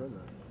never said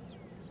that.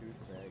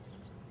 Douchebag.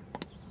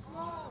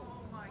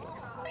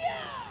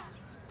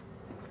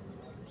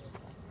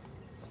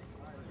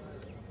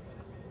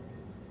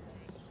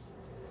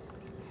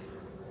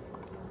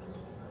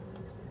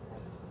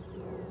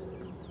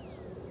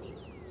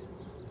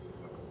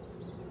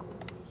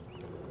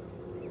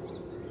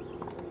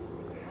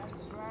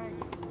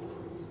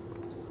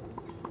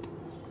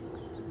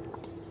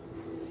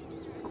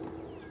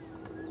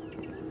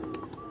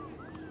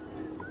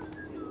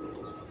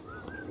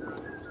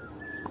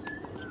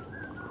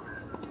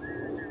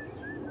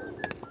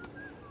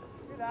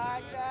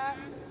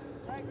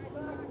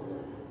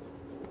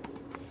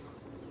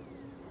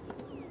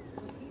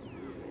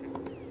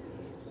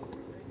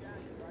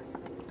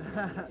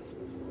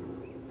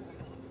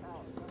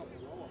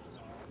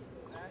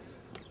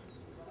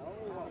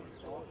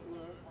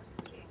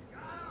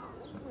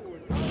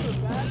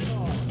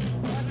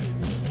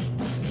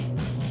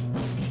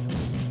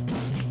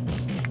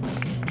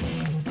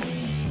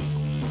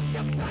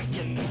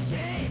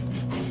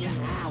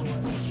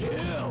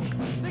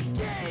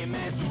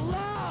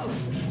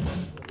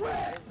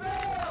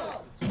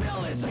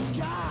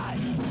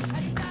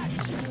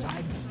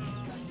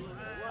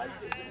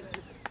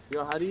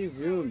 Yo, how do you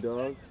zoom,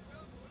 dog?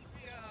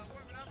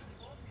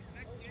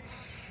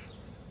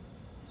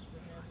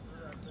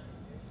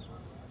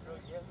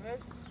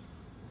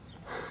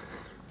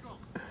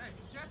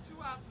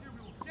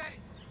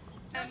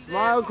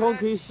 Smile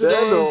Conquistador.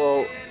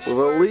 Bendl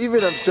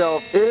relieving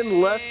himself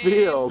in left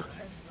field.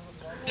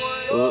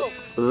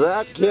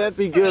 That can't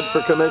be good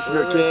for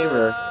Commissioner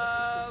Kamer.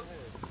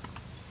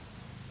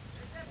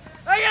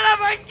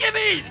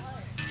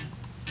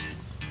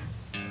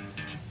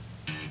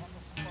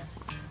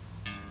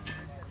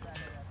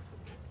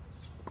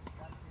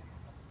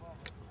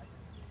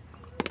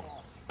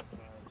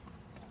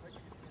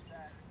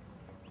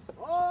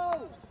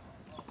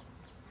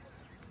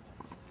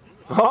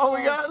 Oh,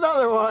 we got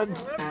another one.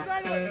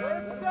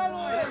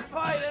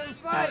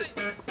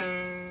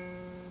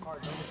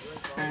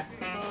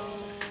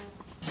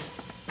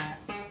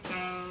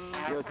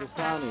 Yo,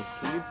 Testani,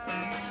 can you...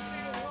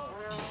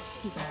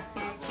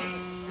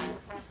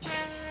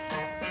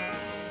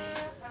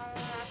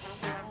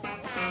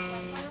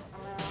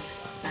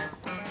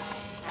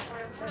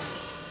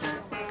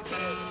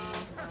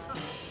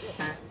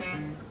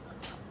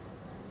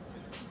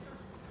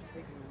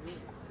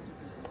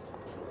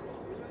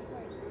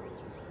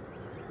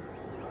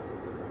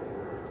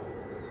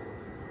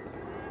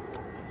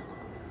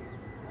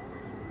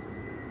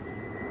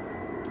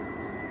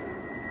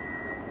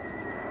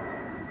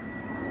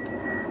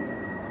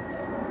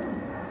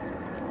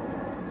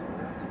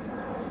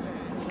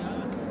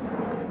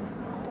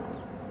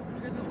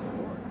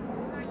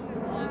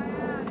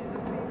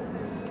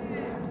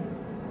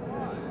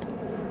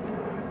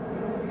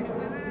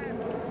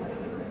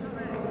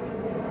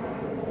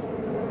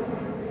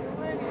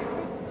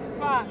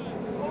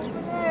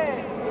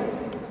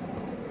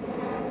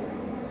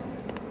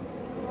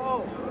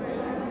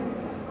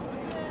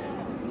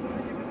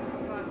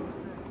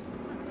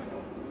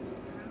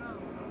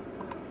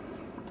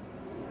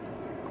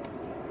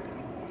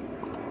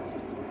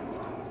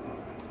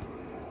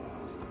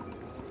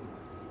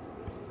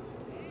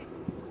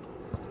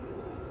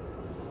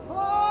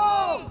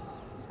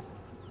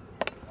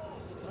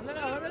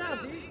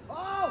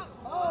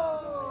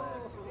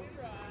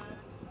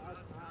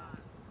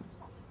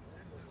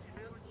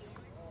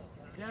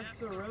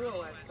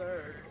 Cerulo at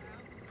third.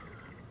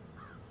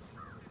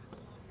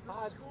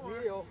 Hot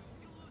deal.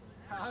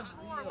 Hot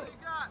deal.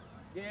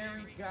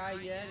 Gary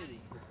Gayetti.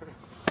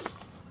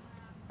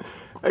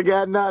 I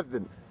got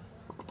nothing.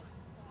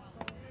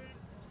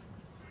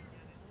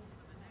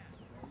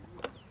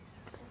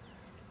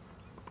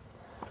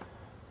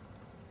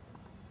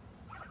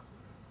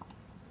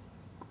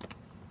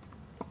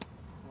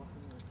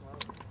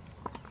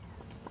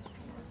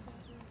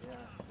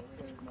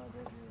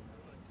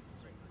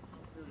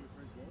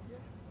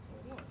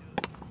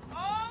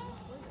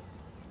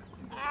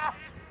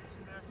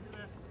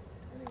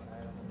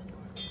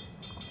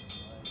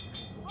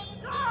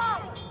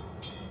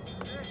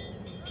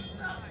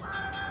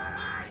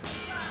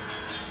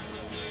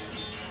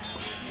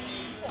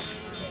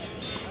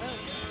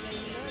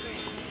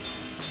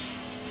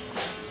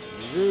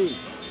 Z.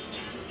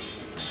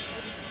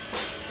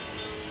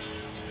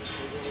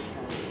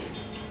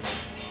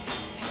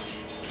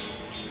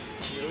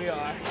 Here we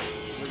are.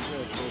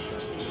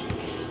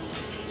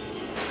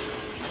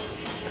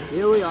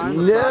 Here we are.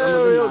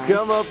 No, he'll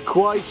come up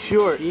quite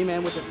short.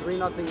 D-Man with a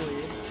 3-0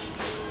 lead.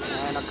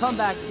 And a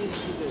comeback seems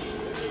to be just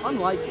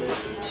unlikely.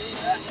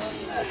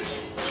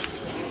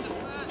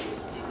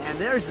 And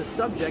there's the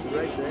subject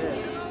right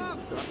there.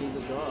 Ducking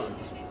the dog.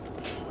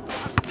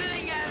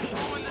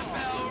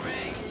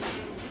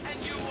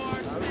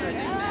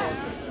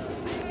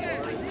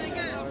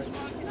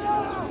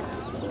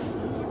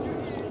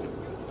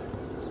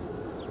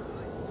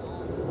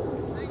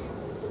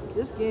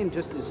 game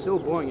just is so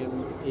boring.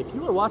 And if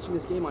you are watching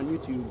this game on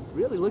YouTube,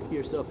 really look at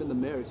yourself in the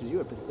mirror because you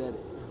are pathetic.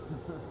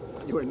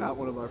 You are not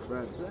one of our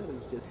friends. That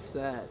is just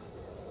sad.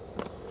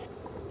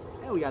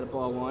 And we got a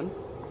ball one.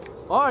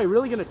 Ari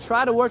really going to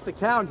try to work the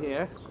count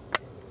here.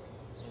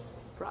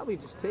 Probably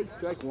just take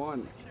strike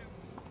one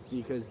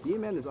because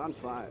D-Man is on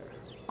fire.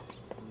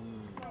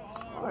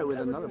 Ari with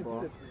another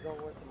ball.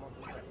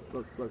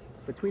 Look, look.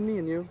 Between me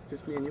and you,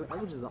 just me and you,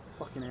 Edwards is a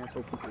fucking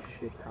asshole piece of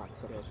shit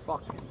cocksucker.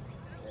 Fuck him.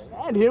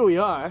 And here we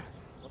are.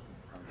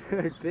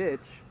 Third pitch.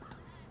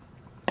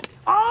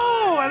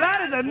 Oh, and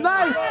that is a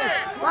nice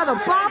by the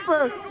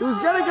bopper. Who's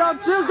gonna go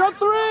two? Go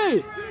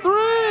three!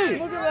 Three!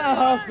 Look at that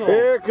hustle.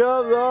 Here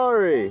comes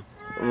Ari.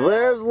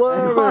 There's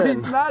Lerman.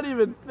 He's not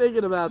even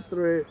thinking about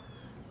three.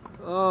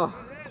 Oh.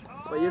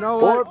 But you know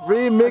what? Fort B.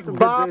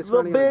 McBop,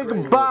 the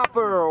big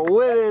bopper,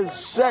 with his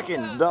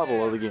second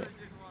double of the game.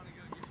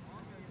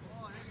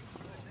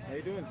 How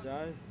you doing,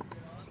 son?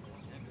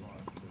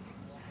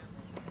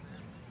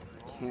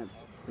 Can't.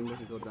 Thing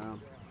doesn't go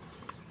down.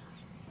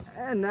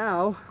 And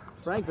now,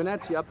 Frank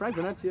Venezia. Frank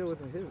Venezia with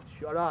a hit.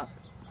 Shut up.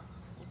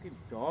 Fucking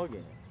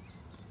dogging.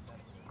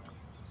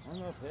 I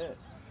don't know if hit.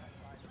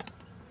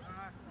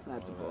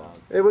 That's a ball.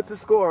 Hey, what's the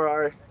score,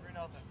 Ari?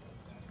 3-0.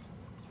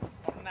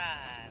 9.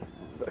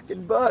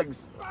 Fucking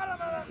bugs.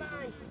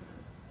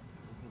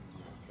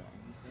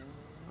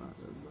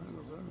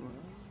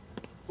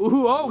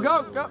 Ooh, oh,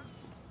 go, go.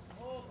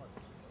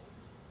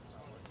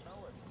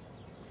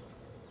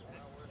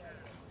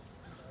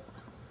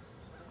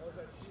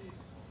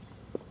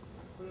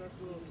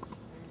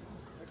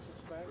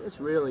 This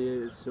really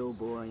is so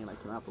boring, and I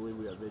cannot believe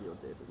we are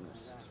videotaping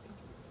this.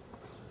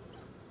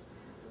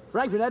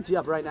 Frank Venezia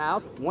up right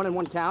now,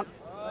 1-1 count,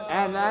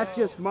 and that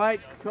just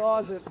might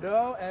cause it.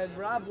 No, and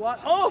Rob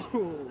what? Oh!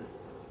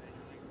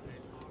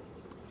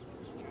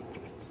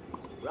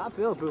 Rob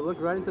Philippou looked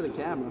right into the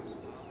camera.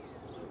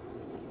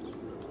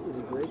 He's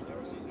a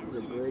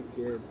great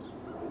kid.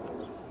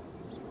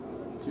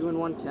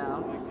 2-1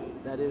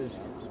 count. That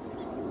is.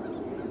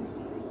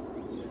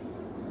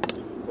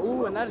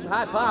 Ooh, and that is a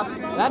high pop.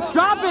 That's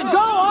dropping. Go,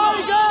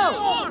 Ari, go!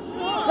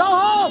 Go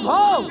home,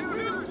 home!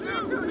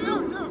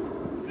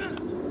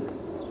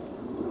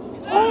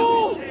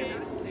 Ooh!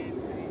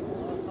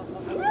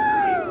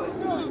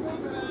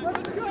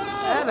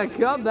 And the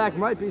comeback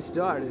might be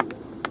started.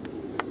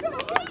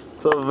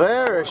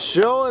 Taveras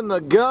showing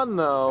the gun,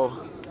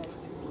 though.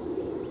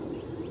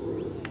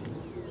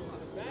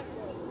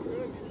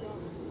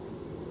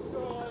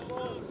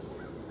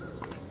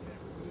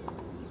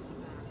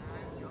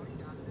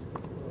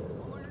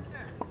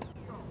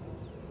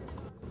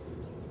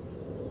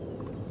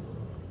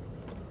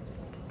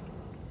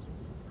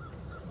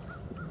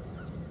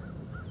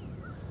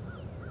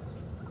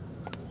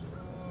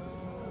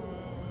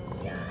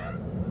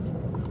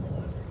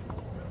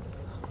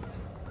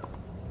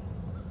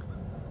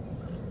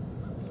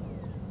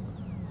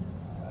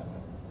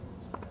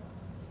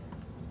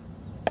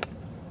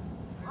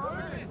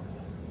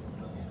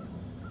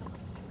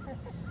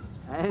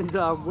 And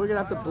we're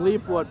gonna have to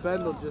bleep what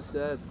Bendl just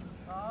said.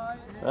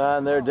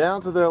 And they're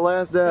down to their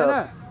last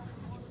out.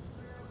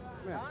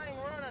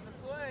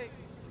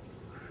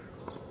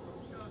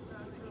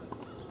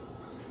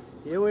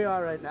 Here we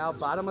are right now,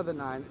 bottom of the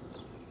ninth.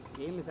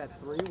 Game is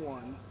at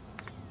 3-1.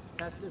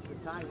 Testa is the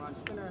tying run.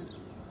 Spinner,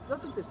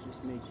 doesn't this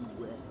just make you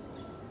wet?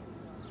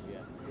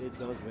 Yeah, it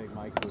does make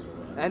my cooler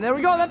wet. And there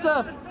we go.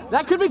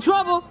 That could be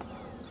trouble.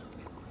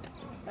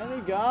 And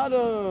he got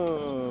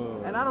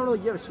him. And I don't really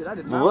give a shit. I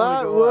did not That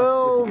want to go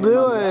will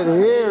do it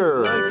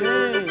here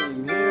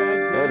Game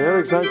here at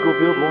Herrick's High School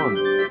Field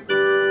 1.